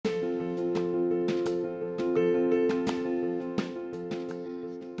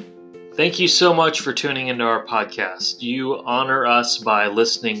Thank you so much for tuning into our podcast. You honor us by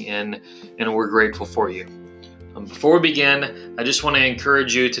listening in, and we're grateful for you. Before we begin, I just want to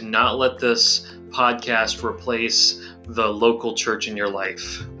encourage you to not let this podcast replace the local church in your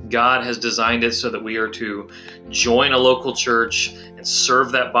life. God has designed it so that we are to join a local church and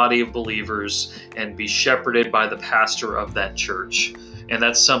serve that body of believers and be shepherded by the pastor of that church. And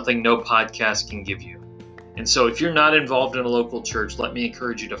that's something no podcast can give you. And so if you're not involved in a local church, let me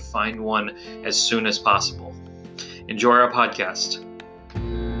encourage you to find one as soon as possible. Enjoy our podcast.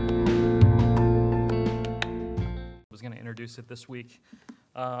 I was going to introduce it this week.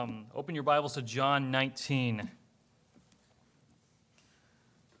 Open your Bibles to John 19.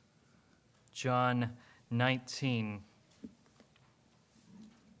 John 19.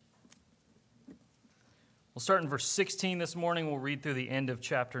 We'll start in verse 16 this morning. We'll read through the end of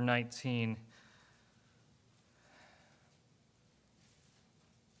chapter 19.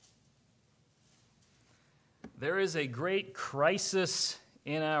 There is a great crisis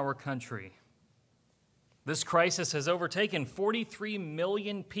in our country. This crisis has overtaken 43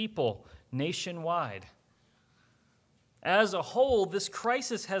 million people nationwide. As a whole, this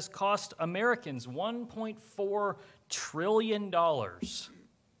crisis has cost Americans $1.4 trillion.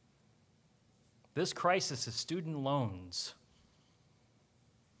 This crisis is student loans.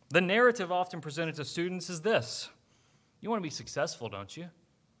 The narrative often presented to students is this: you want to be successful, don't you?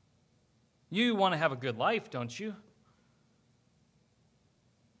 You want to have a good life, don't you?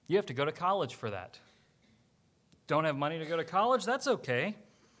 You have to go to college for that. Don't have money to go to college? That's okay.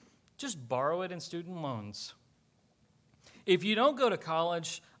 Just borrow it in student loans. If you don't go to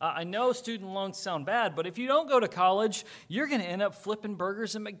college, I know student loans sound bad, but if you don't go to college, you're going to end up flipping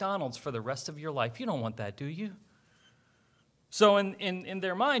burgers at McDonald's for the rest of your life. You don't want that, do you? So in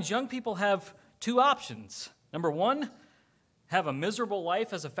their minds, young people have two options. Number one, have a miserable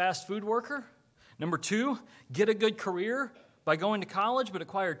life as a fast food worker. Number two, get a good career by going to college, but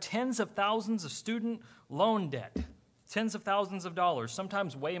acquire tens of thousands of student loan debt. Tens of thousands of dollars,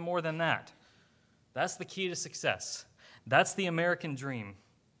 sometimes way more than that. That's the key to success. That's the American dream.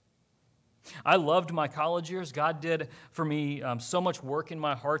 I loved my college years. God did for me so much work in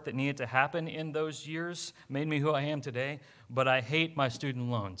my heart that needed to happen in those years, made me who I am today, but I hate my student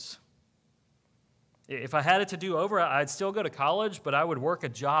loans. If I had it to do over, I'd still go to college, but I would work a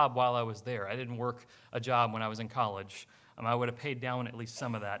job while I was there. I didn't work a job when I was in college. I would have paid down at least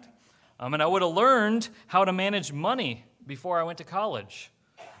some of that. And I would have learned how to manage money before I went to college.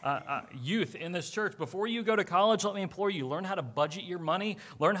 Youth in this church, before you go to college, let me implore you, learn how to budget your money,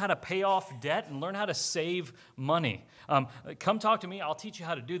 learn how to pay off debt, and learn how to save money. Come talk to me. I'll teach you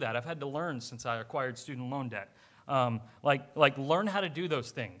how to do that. I've had to learn since I acquired student loan debt. Learn how to do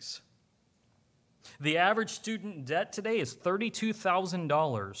those things. The average student debt today is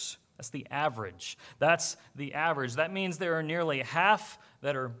 $32,000. That's the average. That means there are nearly half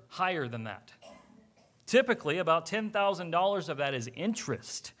that are higher than that. Typically, about $10,000 of that is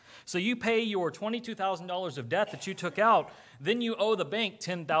interest. So you pay your $22,000 of debt that you took out, then you owe the bank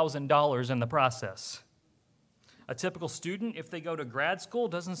 $10,000 in the process. A typical student, if they go to grad school,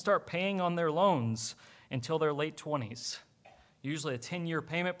 doesn't start paying on their loans until their late 20s. Usually a 10-year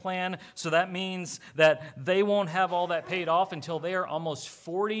payment plan, so that means that they won't have all that paid off until they are almost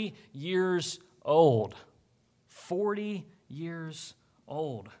 40 years old. 40 years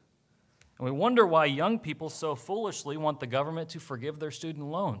old. And we wonder why young people so foolishly want the government to forgive their student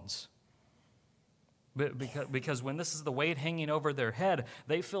loans. Because when this is the weight hanging over their head,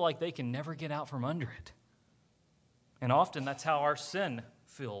 they feel like they can never get out from under it. And often that's how our sin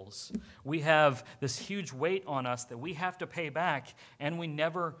feels. We have this huge weight on us that we have to pay back, and we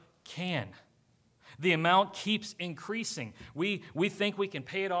never can. The amount keeps increasing. We think we can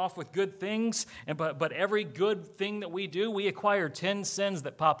pay it off with good things, but every good thing that we do, we acquire 10 sins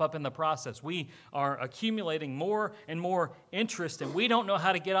that pop up in the process. We are accumulating more and more interest, and we don't know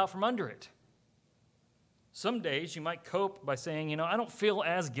how to get out from under it. Some days you might cope by saying, I don't feel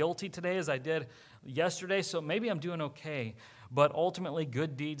as guilty today as I did yesterday, so maybe I'm doing okay. But ultimately,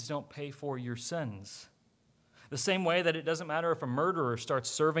 good deeds don't pay for your sins. The same way that it doesn't matter if a murderer starts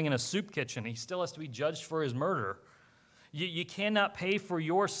serving in a soup kitchen, he still has to be judged for his murder. You cannot pay for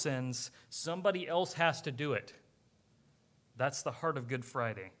your sins. Somebody else has to do it. That's the heart of Good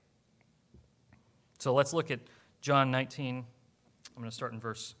Friday. So let's look at John 19. I'm going to start in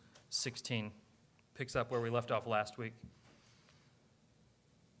verse 16. Picks up where we left off last week.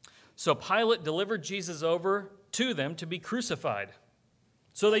 So Pilate delivered Jesus over to them to be crucified.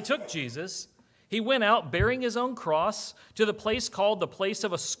 So they took Jesus. He went out bearing his own cross to the place called the place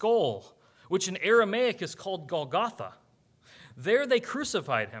of a skull, which in Aramaic is called Golgotha. There they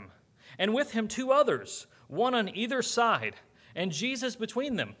crucified him, and with him 2 others, one on either side, and Jesus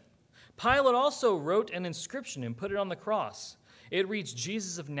between them. Pilate also wrote an inscription and put it on the cross. It reads,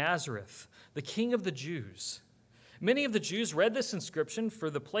 Jesus of Nazareth, the King of the Jews. Many of the Jews read this inscription, for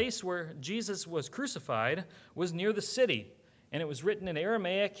the place where Jesus was crucified was near the city, and it was written in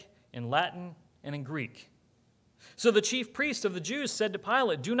Aramaic, in Latin, and in Greek. So the chief priest of the Jews said to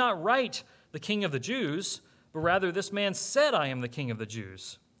Pilate, do not write the King of the Jews, but rather this man said, I am the King of the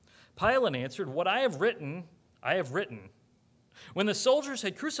Jews. Pilate answered, what I have written, I have written. When the soldiers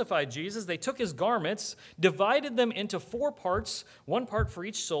had crucified Jesus, they took his garments, divided them into 4 parts, 1 part for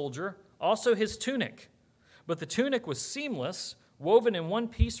each soldier, also his tunic. But the tunic was seamless, woven in 1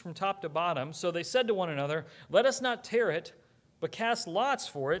 piece from top to bottom. So they said to one another, let us not tear it, but cast lots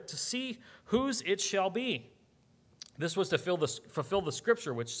for it to see whose it shall be. This was to fulfill the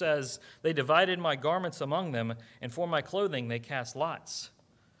scripture, which says, they divided my garments among them, and for my clothing they cast lots.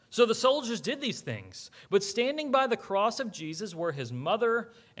 So the soldiers did these things. But standing by the cross of Jesus were his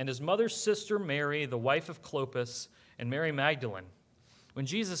mother and his mother's sister Mary, the wife of Clopas, and Mary Magdalene. When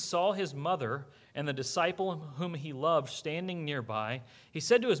Jesus saw his mother and the disciple whom he loved standing nearby, he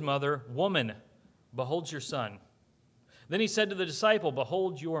said to his mother, woman, behold your son. Then he said to the disciple,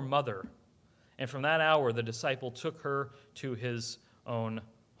 behold your mother. And from that hour, the disciple took her to his own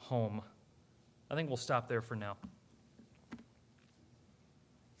home. I think we'll stop there for now.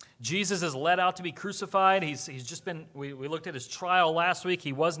 Jesus is led out to be crucified. He's just been, we looked at his trial last week.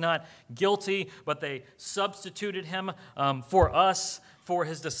 He was not guilty, but they substituted him for us, for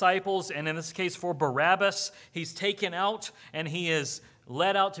his disciples, and in this case for Barabbas. He's taken out and he is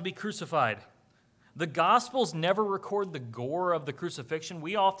led out to be crucified. The Gospels never record the gore of the crucifixion.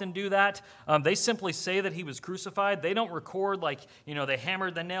 We often do that. They simply say that he was crucified. They don't record they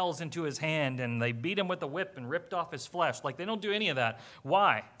hammered the nails into his hand and they beat him with a whip and ripped off his flesh. They don't do any of that.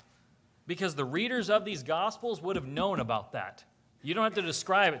 Why? Because the readers of these Gospels would have known about that. You don't have to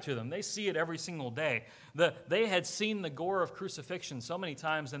describe it to them. They see it every single day. They had seen the gore of crucifixion so many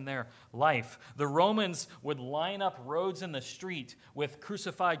times in their life. The Romans would line up roads in the street with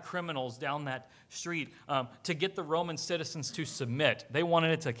crucified criminals down that street to get the Roman citizens to submit. They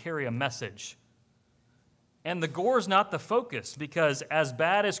wanted it to carry a message. And the gore is not the focus, because as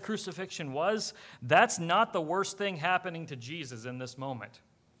bad as crucifixion was, that's not the worst thing happening to Jesus in this moment.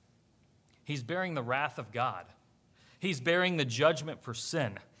 He's bearing the wrath of God. He's bearing the judgment for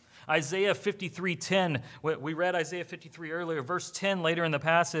sin. Isaiah 53:10, we read Isaiah 53 earlier, verse 10 later in the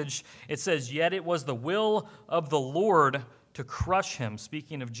passage, it says, yet it was the will of the Lord to crush him,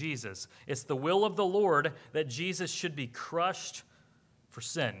 speaking of Jesus. It's the will of the Lord that Jesus should be crushed for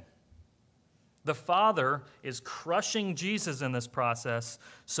sin. The Father is crushing Jesus in this process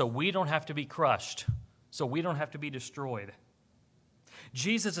so we don't have to be crushed, so we don't have to be destroyed.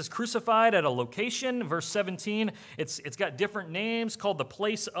 Jesus is crucified at a location, verse 17. It's got different names, called the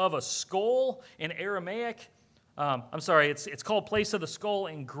place of a skull in Aramaic. It's called place of the skull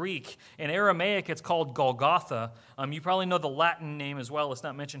in Greek. In Aramaic, it's called Golgotha. You probably know the Latin name as well. It's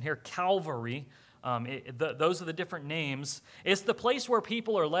not mentioned here, Calvary. Those are the different names. It's the place where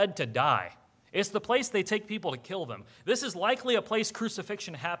people are led to die. It's the place they take people to kill them. This is likely a place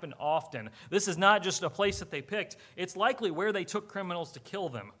crucifixion happened often. This is not just a place that they picked. It's likely where they took criminals to kill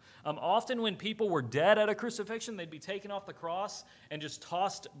them. Often when people were dead at a crucifixion, they'd be taken off the cross and just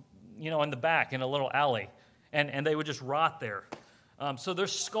tossed, in the back in a little alley. And they would just rot there. So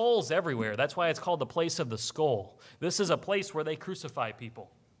there's skulls everywhere. That's why it's called the place of the skull. This is a place where they crucify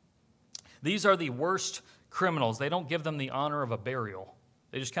people. These are the worst criminals. They don't give them the honor of a burial.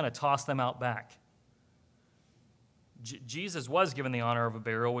 They just kind of toss them out back. Jesus was given the honor of a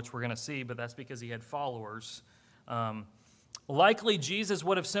burial, which we're going to see, but that's because he had followers. Likely, Jesus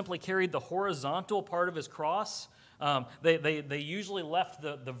would have simply carried the horizontal part of his cross. They usually left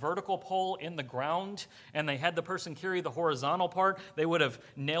the vertical pole in the ground, and they had the person carry the horizontal part. They would have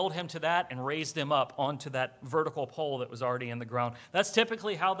nailed him to that and raised him up onto that vertical pole that was already in the ground. That's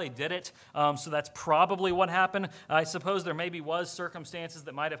typically how they did it, so that's probably what happened. I suppose there maybe was circumstances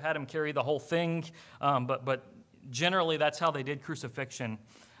that might have had him carry the whole thing, but generally that's how they did crucifixion.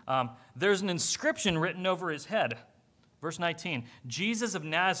 There's an inscription written over his head. Verse 19, Jesus of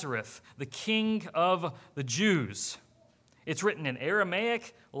Nazareth, the King of the Jews. It's written in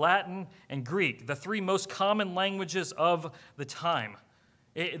Aramaic, Latin, and Greek, the 3 most common languages of the time.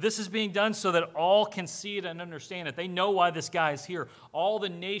 This is being done so that all can see it and understand it. They know why this guy is here. All the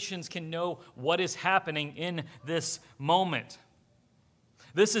nations can know what is happening in this moment.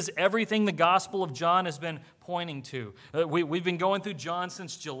 This is everything the Gospel of John has been pointing to. We've been going through John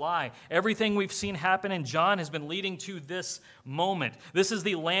since July. Everything we've seen happen in John has been leading to this moment. This is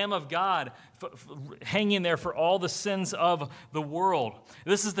the Lamb of God hanging there for all the sins of the world.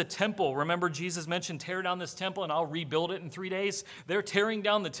 This is the temple. Remember, Jesus mentioned, tear down this temple and I'll rebuild it in 3 days. They're tearing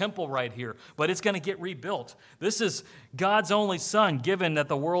down the temple right here, but it's going to get rebuilt. This is God's only Son, given that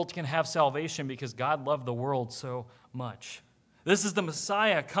the world can have salvation because God loved the world so much. This is the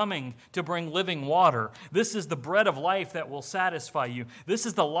Messiah coming to bring living water. This is the bread of life that will satisfy you. This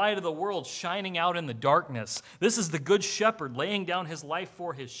is the light of the world shining out in the darkness. This is the good shepherd laying down his life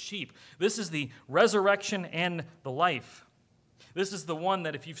for his sheep. This is the resurrection and the life. This is the one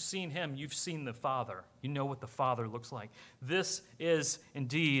that if you've seen him, you've seen the Father. You know what the Father looks like. This is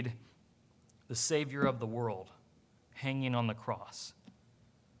indeed the Savior of the world hanging on the cross.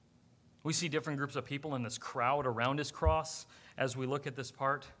 We see different groups of people in this crowd around his cross as we look at this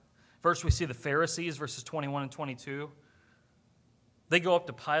part. First, we see the Pharisees, verses 21 and 22. They go up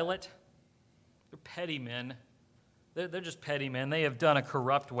to Pilate. They're petty men. They're just petty men. They have done a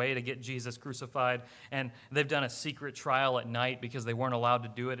corrupt way to get Jesus crucified, and they've done a secret trial at night because they weren't allowed to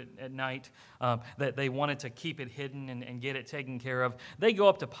do it at night. They wanted to keep it hidden and get it taken care of. They go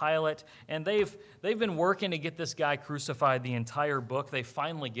up to Pilate, and they've been working to get this guy crucified the entire book. They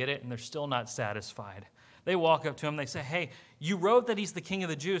finally get it, and they're still not satisfied. They walk up to him. They say, hey, you wrote that he's the king of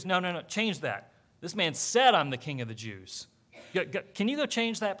the Jews. No, change that. This man said I'm the king of the Jews. Can you go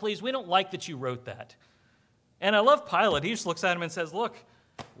change that, please? We don't like that you wrote that. And I love Pilate. He just looks at him and says, look,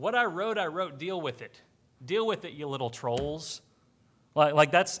 what I wrote, deal with it. Deal with it, you little trolls. Like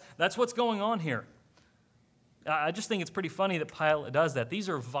that's what's going on here. I just think it's pretty funny that Pilate does that. These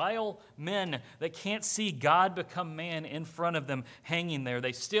are vile men that can't see God become man in front of them hanging there.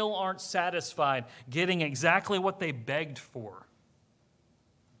 They still aren't satisfied getting exactly what they begged for.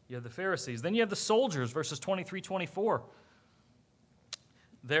 You have the Pharisees. Then you have the soldiers, verses 23, 24.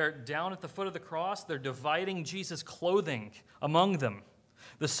 They're down at the foot of the cross. They're dividing Jesus' clothing among them.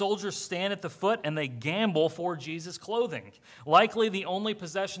 The soldiers stand at the foot and they gamble for Jesus' clothing. Likely the only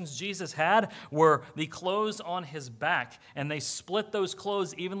possessions Jesus had were the clothes on his back, and they split those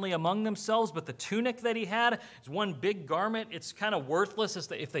clothes evenly among themselves, but the tunic that he had is one big garment. It's kind of worthless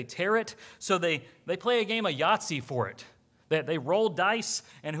if they tear it, so they play a game of Yahtzee for it. They roll dice,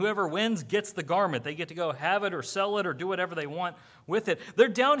 and whoever wins gets the garment. They get to go have it or sell it or do whatever they want with it. They're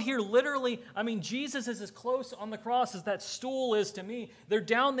down here literally, Jesus is as close on the cross as that stool is to me. They're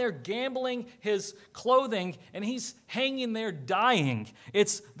down there gambling his clothing, and he's hanging there dying.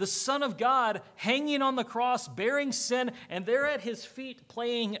 It's the Son of God hanging on the cross, bearing sin, and they're at his feet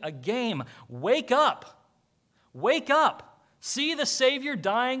playing a game. Wake up. Wake up. See the Savior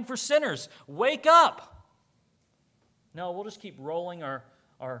dying for sinners. Wake up. No, we'll just keep rolling our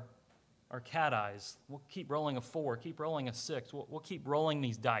cat eyes. We'll keep rolling a 4, keep rolling a 6. We'll keep rolling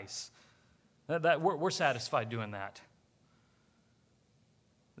these dice. We're satisfied doing that.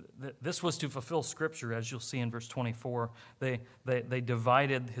 This was to fulfill Scripture, as you'll see in verse 24. They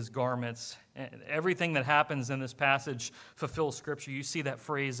divided his garments. Everything that happens in this passage fulfills Scripture. You see that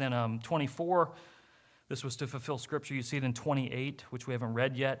phrase in 24. This was to fulfill Scripture. You see it in 28, which we haven't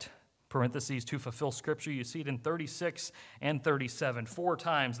read yet. Parentheses, to fulfill Scripture. You see it in 36 and 37. 4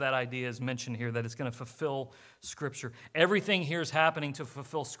 times that idea is mentioned here, that it's going to fulfill Scripture. Everything here is happening to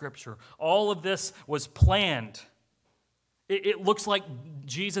fulfill Scripture. All of this was planned. It looks like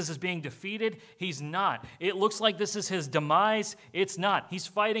Jesus is being defeated. He's not. It looks like this is his demise. It's not. He's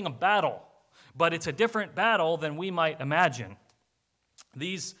fighting a battle, but it's a different battle than we might imagine.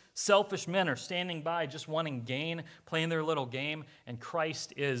 These selfish men are standing by just wanting gain, playing their little game, and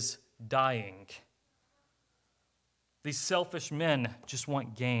Christ is dying. These selfish men just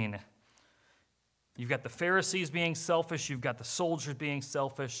want gain. You've got the Pharisees being selfish. You've got the soldiers being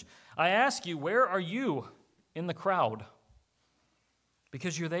selfish. I ask you, where are you in the crowd?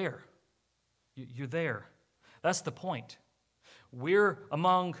 Because you're there. You're there. That's the point. We're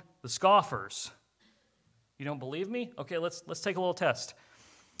among the scoffers. You don't believe me? Okay, let's take a little test.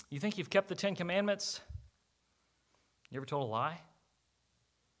 You think you've kept the 10 Commandments? You ever told a lie?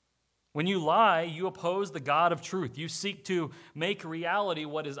 When you lie, you oppose the God of truth. You seek to make reality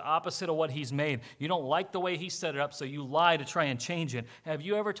what is opposite of what he's made. You don't like the way he set it up, so you lie to try and change it. Have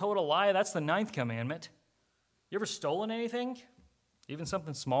you ever told a lie? That's the 9th commandment. You ever stolen anything? Even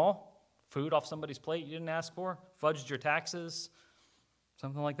something small? Food off somebody's plate you didn't ask for? Fudged your taxes?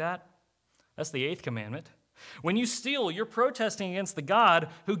 Something like that? That's the 8th commandment. When you steal, you're protesting against the God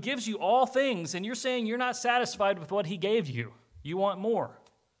who gives you all things, and you're saying you're not satisfied with what he gave you. You want more.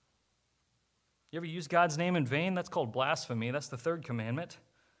 You ever use God's name in vain? That's called blasphemy. That's the third commandment.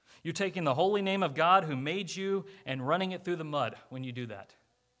 You're taking the holy name of God who made you and running it through the mud when you do that.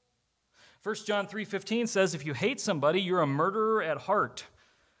 1 John 3:15 says, if you hate somebody, you're a murderer at heart.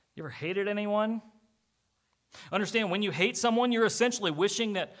 You ever hated anyone? Understand, when you hate someone, you're essentially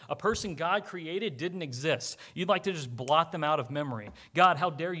wishing that a person God created didn't exist. You'd like to just blot them out of memory. God, how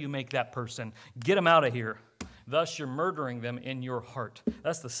dare you make that person? Get them out of here. Thus, you're murdering them in your heart.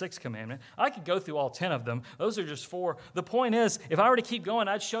 That's the sixth commandment. I could go through all 10 of them. Those are just 4. The point is, if I were to keep going,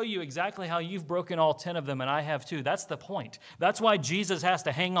 I'd show you exactly how you've broken all 10 of them, and I have too. That's the point. That's why Jesus has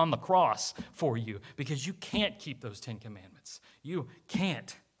to hang on the cross for you, because you can't keep those 10 commandments. You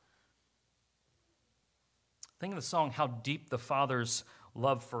can't. Think of the song, How Deep the Father's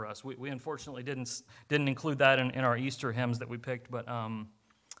Love for Us. We unfortunately didn't include that in our Easter hymns that we picked, but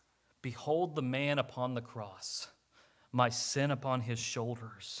behold the man upon the cross, my sin upon his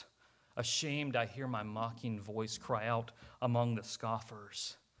shoulders. Ashamed, I hear my mocking voice cry out among the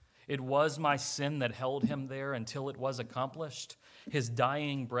scoffers. It was my sin that held him there until it was accomplished. His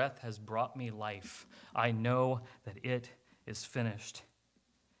dying breath has brought me life. I know that it is finished.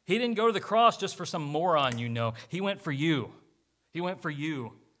 He didn't go to the cross just for some moron you know. He went for you. He went for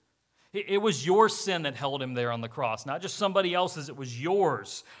you. It was your sin that held him there on the cross, not just somebody else's. It was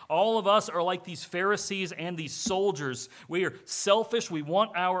yours. All of us are like these Pharisees and these soldiers. We are selfish. We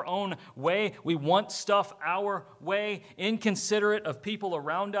want our own way. We want stuff our way, inconsiderate of people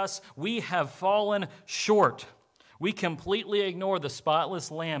around us. We have fallen short. We completely ignore the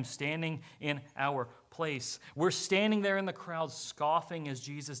spotless Lamb standing in our place. We're standing there in the crowd scoffing as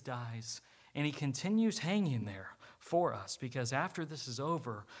Jesus dies, and he continues hanging there for us, because after this is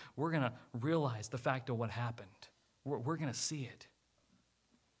over, we're going to realize the fact of what happened. We're going to see it.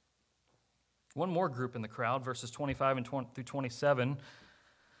 One more group in the crowd, verses 25 through 27.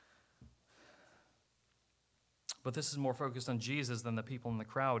 But this is more focused on Jesus than the people in the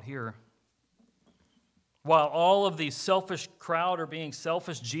crowd here. While all of the selfish crowd are being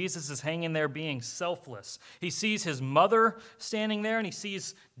selfish, Jesus is hanging there being selfless. He sees his mother standing there, and he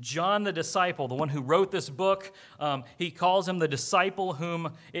sees John the disciple, the one who wrote this book. He calls him the disciple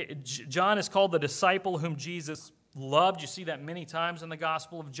John is called the disciple whom Jesus loved. You see that many times in the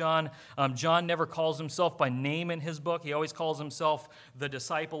Gospel of John. John never calls himself by name in his book. He always calls himself the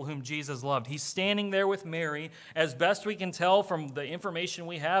disciple whom Jesus loved. He's standing there with Mary. As best we can tell from the information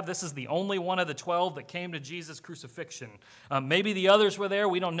we have, this is the only one of the 12 that came to Jesus' crucifixion. Maybe the others were there.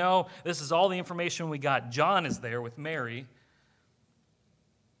 We don't know. This is all the information we got. John is there with Mary.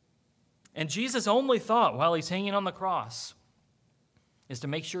 And Jesus' only thought while he's hanging on the cross is to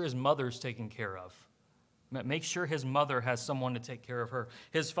make sure his mother's taken care of. Make sure his mother has someone to take care of her.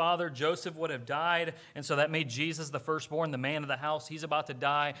 His father, Joseph, would have died, and so that made Jesus the firstborn, the man of the house. He's about to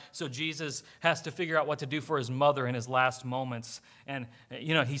die, so Jesus has to figure out what to do for his mother in his last moments. And,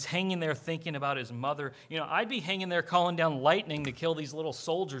 he's hanging there thinking about his mother. I'd be hanging there calling down lightning to kill these little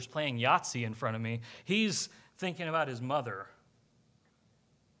soldiers playing Yahtzee in front of me. He's thinking about his mother.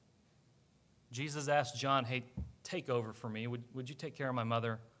 Jesus asked John, hey, take over for me. Would you take care of my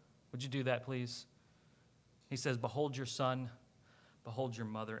mother? Would you do that, please? He says, behold your son, behold your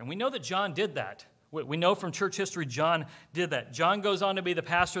mother. And we know that John did that. We know from church history John did that. John goes on to be the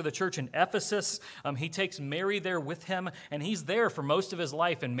pastor of the church in Ephesus. He takes Mary there with him, and he's there for most of his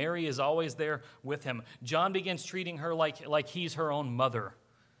life, and Mary is always there with him. John begins treating her like he's her own mother.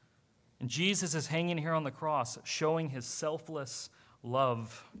 And Jesus is hanging here on the cross, showing his selfless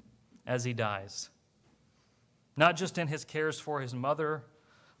love as he dies. Not just in his cares for his mother,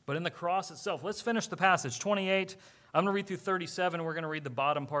 but in the cross itself. Let's finish the passage. 28. I'm going to read through 37. We're going to read the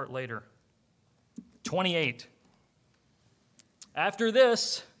bottom part later. 28. After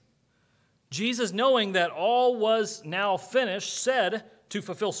this, Jesus, knowing that all was now finished, said, to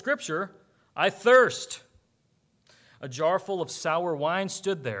fulfill Scripture, I thirst. A jar full of sour wine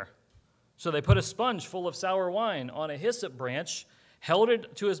stood there. So they put a sponge full of sour wine on a hyssop branch, held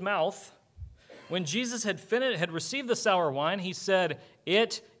it to his mouth. When Jesus had received the sour wine, he said,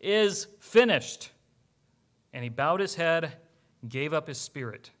 it is finished. And he bowed his head, gave up his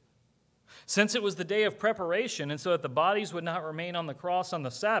spirit. Since it was the day of preparation, and so that the bodies would not remain on the cross on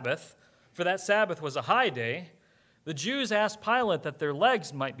the Sabbath, for that Sabbath was a high day, the Jews asked Pilate that their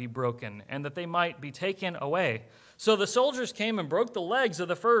legs might be broken and that they might be taken away. So the soldiers came and broke the legs of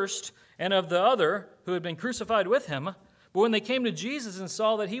the first and of the other who had been crucified with him. But when they came to Jesus and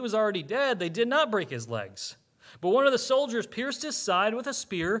saw that he was already dead, they did not break his legs. But one of the soldiers pierced his side with a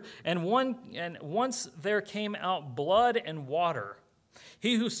spear, and once there came out blood and water.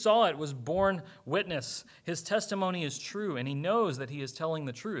 He who saw it was borne witness. His testimony is true, and he knows that he is telling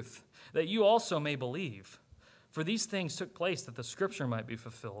the truth, that you also may believe. For these things took place that the scripture might be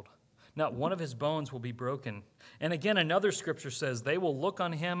fulfilled. Not one of his bones will be broken. And again, another scripture says, they will look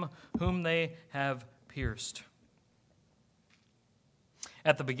on him whom they have pierced.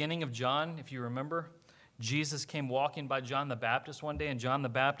 At the beginning of John, if you remember, Jesus came walking by John the Baptist one day, and John the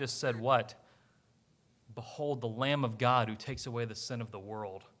Baptist said what? Behold, the Lamb of God who takes away the sin of the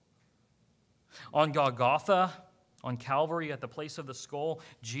world. On Golgotha, on Calvary, at the place of the skull,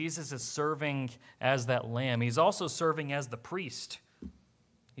 Jesus is serving as that lamb. He's also serving as the priest.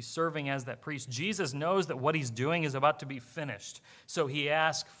 He's serving as that priest. Jesus knows that what he's doing is about to be finished, so he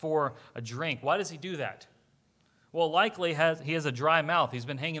asks for a drink. Why does he do that? Well, likely he has a dry mouth. He's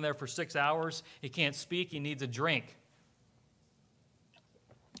been hanging there for 6 hours. He can't speak. He needs a drink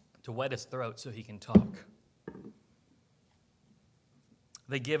to wet his throat so he can talk.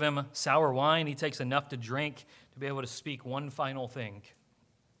 They give him sour wine. He takes enough to drink to be able to speak one final thing.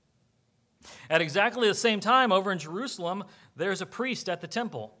 At exactly the same time, over in Jerusalem, there's a priest at the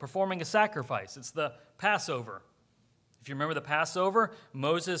temple performing a sacrifice. It's the Passover. If you remember the Passover,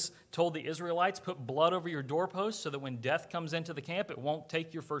 Moses told the Israelites, put blood over your doorposts so that when death comes into the camp, it won't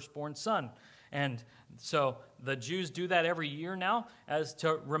take your firstborn son. And so the Jews do that every year now as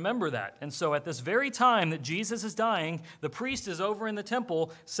to remember that. And so at this very time that Jesus is dying, the priest is over in the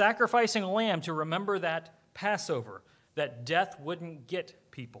temple sacrificing a lamb to remember that Passover, that death wouldn't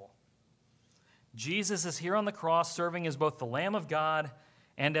get people. Jesus is here on the cross serving as both the Lamb of God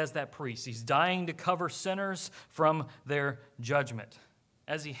and as that priest. He's dying to cover sinners from their judgment.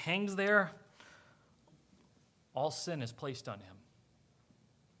 As he hangs there, all sin is placed on him.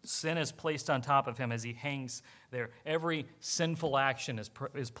 Sin is placed on top of him as he hangs there. Every sinful action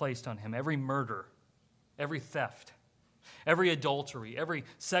is placed on him. Every murder, every theft, every adultery, every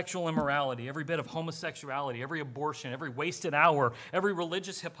sexual immorality, every bit of homosexuality, every abortion, every wasted hour, every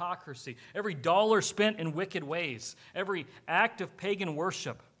religious hypocrisy, every dollar spent in wicked ways, every act of pagan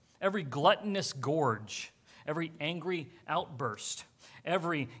worship, every gluttonous gorge, every angry outburst,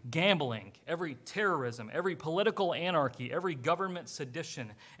 every gambling, every terrorism, every political anarchy, every government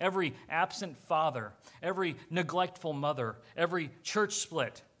sedition, every absent father, every neglectful mother, every church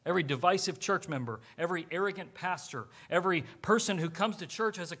split, every divisive church member, every arrogant pastor, every person who comes to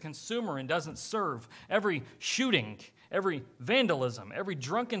church as a consumer and doesn't serve, every shooting, every vandalism, every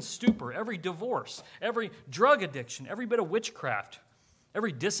drunken stupor, every divorce, every drug addiction, every bit of witchcraft,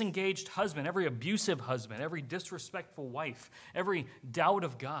 every disengaged husband, every abusive husband, every disrespectful wife, every doubt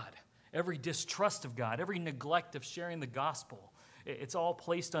of God, every distrust of God, every neglect of sharing the gospel. It's all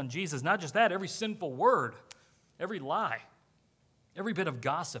placed on Jesus. Not just that, every sinful word, every lie, every bit of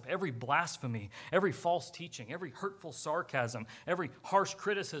gossip, every blasphemy, every false teaching, every hurtful sarcasm, every harsh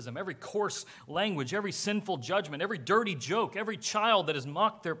criticism, every coarse language, every sinful judgment, every dirty joke, every child that has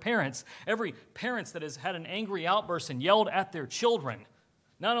mocked their parents, every parent that has had an angry outburst and yelled at their children.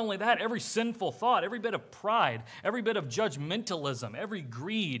 Not only that, every sinful thought, every bit of pride, every bit of judgmentalism, every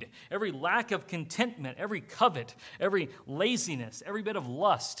greed, every lack of contentment, every covet, every laziness, every bit of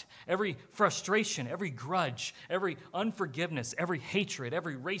lust, every frustration, every grudge, every unforgiveness, every hatred,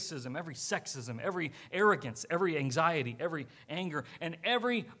 every racism, every sexism, every arrogance, every anxiety, every anger, and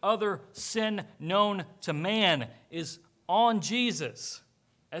every other sin known to man is on Jesus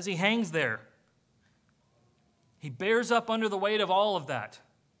as he hangs there. He bears up under the weight of all of that.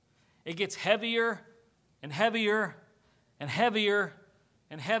 It gets heavier and heavier and heavier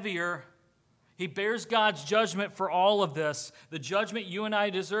and heavier. He bears God's judgment for all of this, the judgment you and I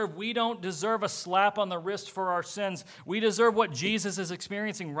deserve. We don't deserve a slap on the wrist for our sins. We deserve what Jesus is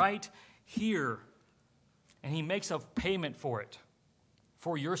experiencing right here. And he makes a payment for it,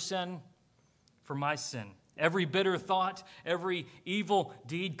 for your sin, for my sin. Every bitter thought, every evil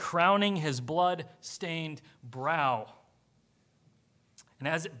deed crowning his blood-stained brow. And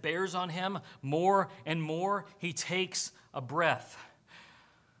as it bears on him more and more, he takes a breath.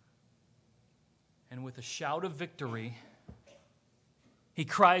 And with a shout of victory, he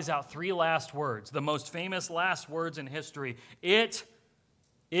cries out 3 last words, the most famous last words in history. It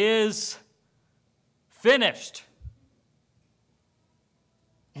is finished.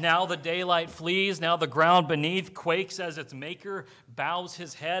 Now the daylight flees, now the ground beneath quakes as its maker bows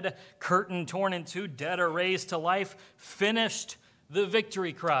his head, curtain torn in two, dead are raised to life, finished the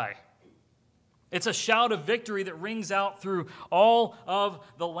victory cry. It's a shout of victory that rings out through all of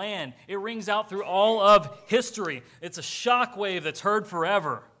the land. It rings out through all of history. It's a shockwave that's heard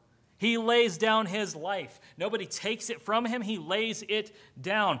forever. He lays down his life. Nobody takes it from him. He lays it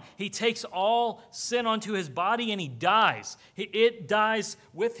down. He takes all sin onto his body and he dies. It dies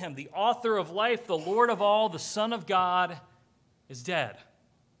with him. The author of life, the Lord of all, the Son of God, is dead.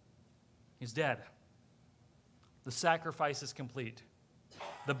 He's dead. The sacrifice is complete.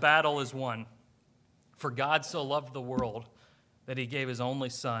 The battle is won. For God so loved the world that he gave his only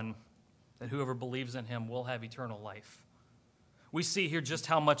Son, that whoever believes in him will have eternal life. We see here just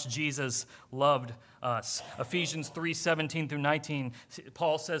how much Jesus loved us. Ephesians 3:17 through 19,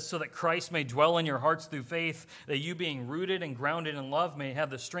 Paul says, so that Christ may dwell in your hearts through faith, that you being rooted and grounded in love may have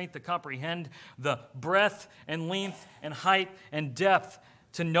the strength to comprehend the breadth and length and height and depth,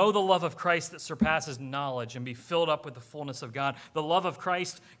 to know the love of Christ that surpasses knowledge and be filled up with the fullness of God. The love of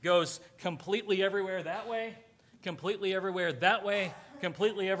Christ goes completely everywhere that way, completely everywhere that way,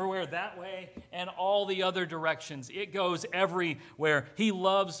 completely everywhere that way, and all the other directions. It goes everywhere. He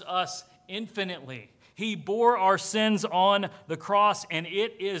loves us infinitely. He bore our sins on the cross, and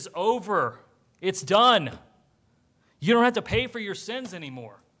it is over. It's done. You don't have to pay for your sins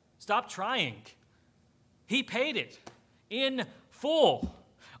anymore. Stop trying. He paid it in full.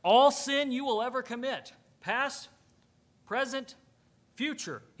 All sin you will ever commit, past, present,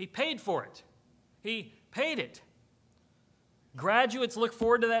 future, he paid for it. He paid it. Graduates look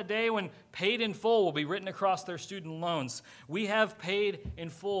forward to that day when paid in full will be written across their student loans. We have paid in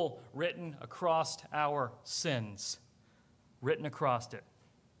full written across our sins, written across it.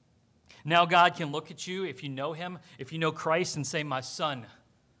 Now God can look at you, if you know him, if you know Christ, and say, my son,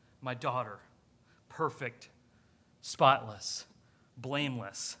 my daughter, perfect, spotless,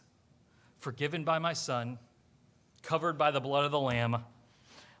 blameless, forgiven by my Son, covered by the blood of the Lamb,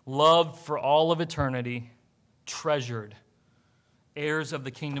 loved for all of eternity, treasured, heirs of the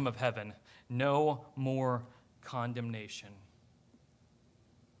kingdom of heaven, no more condemnation.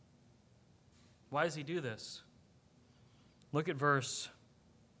 Why does he do this? Look at verse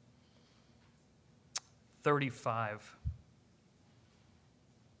 35.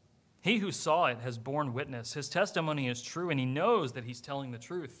 He who saw it has borne witness. His testimony is true, and he knows that he's telling the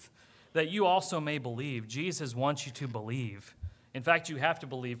truth, that you also may believe. Jesus wants you to believe. In fact, you have to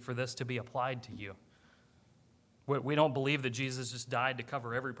believe for this to be applied to you. We don't believe that Jesus just died to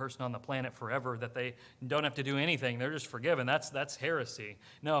cover every person on the planet forever, that they don't have to do anything. They're just forgiven. That's heresy.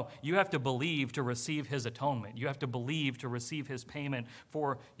 No, you have to believe to receive his atonement. You have to believe to receive his payment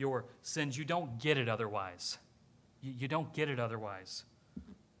for your sins. You don't get it otherwise. You don't get it otherwise.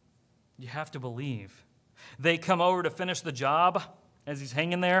 You have to believe. They come over to finish the job as he's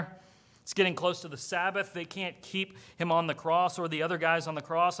hanging there. It's getting close to the Sabbath. They can't keep him on the cross or the other guys on the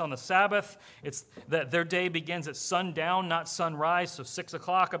cross on the Sabbath. It's that their day begins at sundown, not sunrise. So 6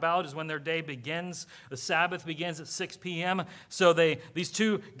 o'clock about is when their day begins. The Sabbath begins at 6 p.m. So these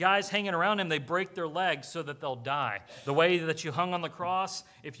two guys hanging around him, they break their legs so that they'll die. The way that you hung on the cross,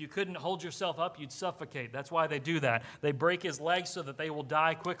 if you couldn't hold yourself up, you'd suffocate. That's why they do that. They break his legs so that they will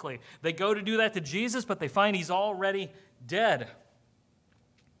die quickly. They go to do that to Jesus, but they find he's already dead.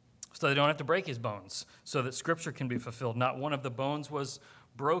 So they don't have to break his bones, so that Scripture can be fulfilled. Not one of the bones was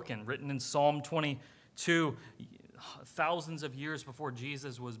broken, written in Psalm 22, thousands of years before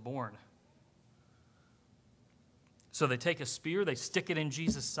Jesus was born. So they take a spear, they stick it in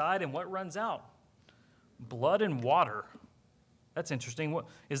Jesus' side, and what runs out? Blood and water. That's interesting.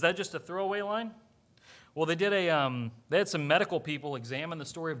 Is that just a throwaway line? Well, they had some medical people examine the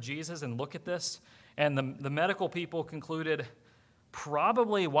story of Jesus and look at this, and the medical people concluded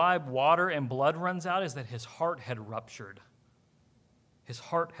probably why water and blood runs out is that his heart had ruptured. His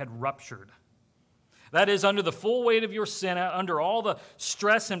heart had ruptured. That is, under the full weight of your sin, under all the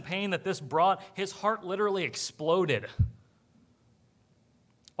stress and pain that this brought, his heart literally exploded.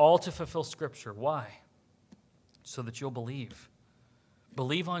 All to fulfill Scripture. Why? So that you'll believe.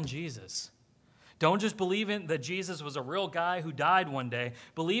 Believe on Jesus. Don't just believe in that Jesus was a real guy who died one day.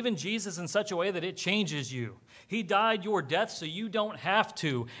 Believe in Jesus in such a way that it changes you. He died your death so you don't have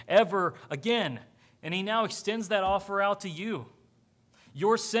to ever again. And he now extends that offer out to you.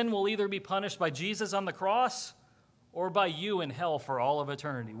 Your sin will either be punished by Jesus on the cross or by you in hell for all of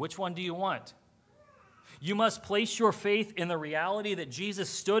eternity. Which one do you want? You must place your faith in the reality that Jesus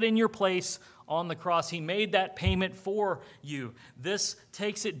stood in your place on the cross. He made that payment for you. This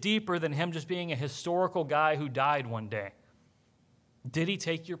takes it deeper than him just being a historical guy who died one day. Did he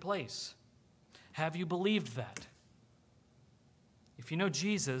take your place? Have you believed that? If you know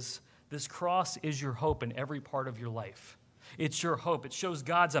Jesus, this cross is your hope in every part of your life. It's your hope. It shows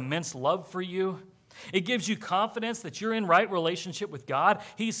God's immense love for you. It gives you confidence that you're in right relationship with God.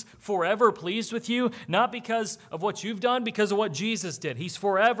 He's forever pleased with you, not because of what you've done, because of what Jesus did. He's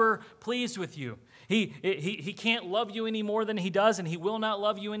forever pleased with you. He can't love you any more than he does, and he will not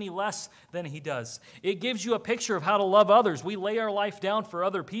love you any less than he does. It gives you a picture of how to love others. We lay our life down for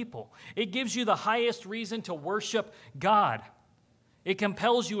other people. It gives you the highest reason to worship God. It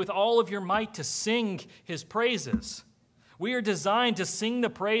compels you with all of your might to sing his praises. We are designed to sing the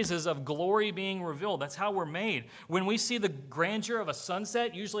praises of glory being revealed. That's how we're made. When we see the grandeur of a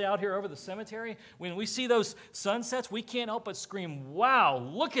sunset, usually out here over the cemetery, when we see those sunsets, we can't help but scream, wow,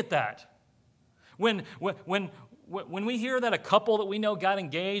 look at that. When we hear that a couple that we know got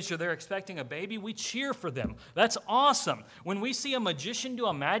engaged or they're expecting a baby, we cheer for them. That's awesome. When we see a magician do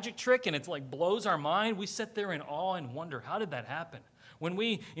a magic trick and it's like blows our mind, we sit there in awe and wonder, how did that happen? When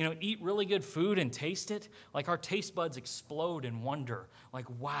we, eat really good food and taste it, like our taste buds explode in wonder. Like,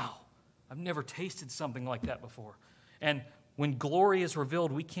 wow, I've never tasted something like that before. And when glory is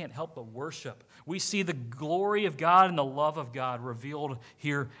revealed, we can't help but worship. We see the glory of God and the love of God revealed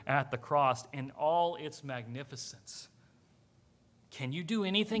here at the cross in all its magnificence. Can you do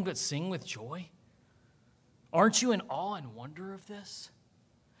anything but sing with joy? Aren't you in awe and wonder of this?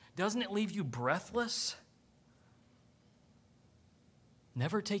 Doesn't it leave you breathless?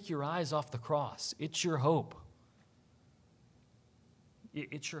 Never take your eyes off the cross. It's your hope.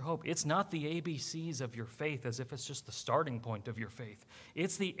 It's your hope. It's not the ABCs of your faith as if it's just the starting point of your faith.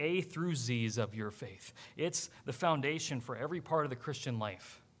 It's the A through Z's of your faith. It's the foundation for every part of the Christian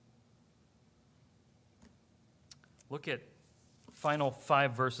life. Look at final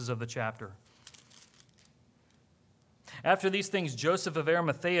 5 verses of the chapter. After these things, Joseph of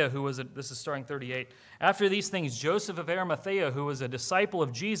Arimathea, this is starting 38. After these things, Joseph of Arimathea, who was a disciple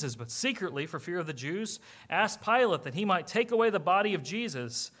of Jesus, but secretly for fear of the Jews, asked Pilate that he might take away the body of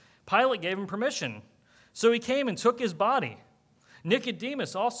Jesus. Pilate gave him permission. So he came and took his body.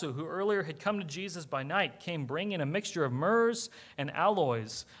 Nicodemus also, who earlier had come to Jesus by night, came bringing a mixture of myrrhs and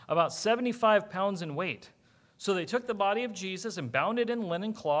aloes, about 75 pounds in weight. So they took the body of Jesus and bound it in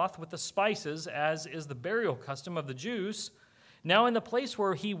linen cloth with the spices, as is the burial custom of the Jews. Now in the place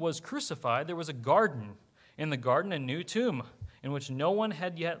where he was crucified, there was a garden. In the garden, a new tomb, in which no one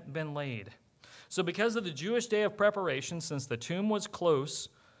had yet been laid. So because of the Jewish day of preparation, since the tomb was close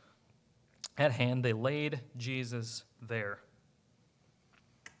at hand, they laid Jesus there.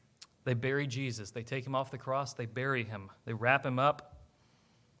 They bury Jesus. They take him off the cross. They bury him. They wrap him up.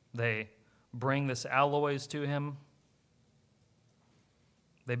 They bring this aloes to him.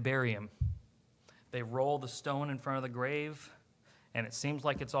 They bury him. They roll the stone in front of the grave, and it seems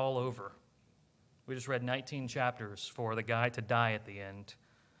like it's all over. We just read 19 chapters for the guy to die at the end.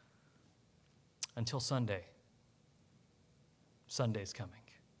 Until Sunday. Sunday's coming.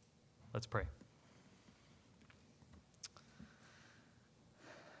 Let's pray.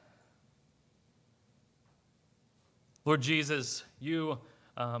 Lord Jesus,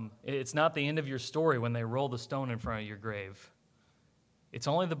 it's not the end of your story when they roll the stone in front of your grave. It's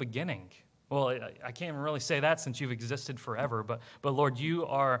only the beginning. Well, I can't really say that since you've existed forever, but Lord, you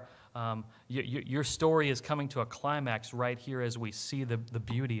are your story is coming to a climax right here as we see the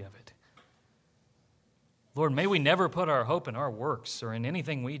beauty of it. Lord, may we never put our hope in our works or in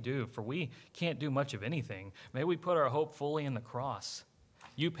anything we do, for we can't do much of anything. May we put our hope fully in the cross.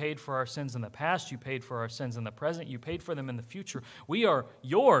 You paid for our sins in the past. You paid for our sins in the present. You paid for them in the future. We are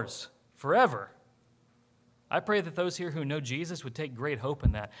yours forever. I pray that those here who know Jesus would take great hope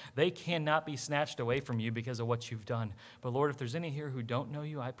in that. They cannot be snatched away from you because of what you've done. But Lord, if there's any here who don't know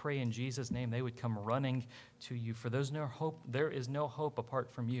you, I pray in Jesus' name they would come running to you. For there is no hope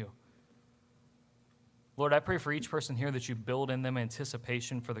apart from you. Lord, I pray for each person here that you build in them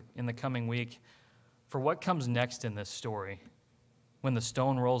anticipation in the coming week for what comes next in this story when the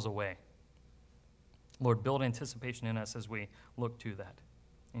stone rolls away. Lord, build anticipation in us as we look to that.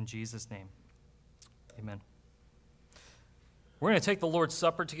 In Jesus' name, amen. We're going to take the Lord's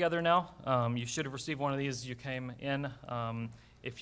Supper together now. You should have received one of these as you came in.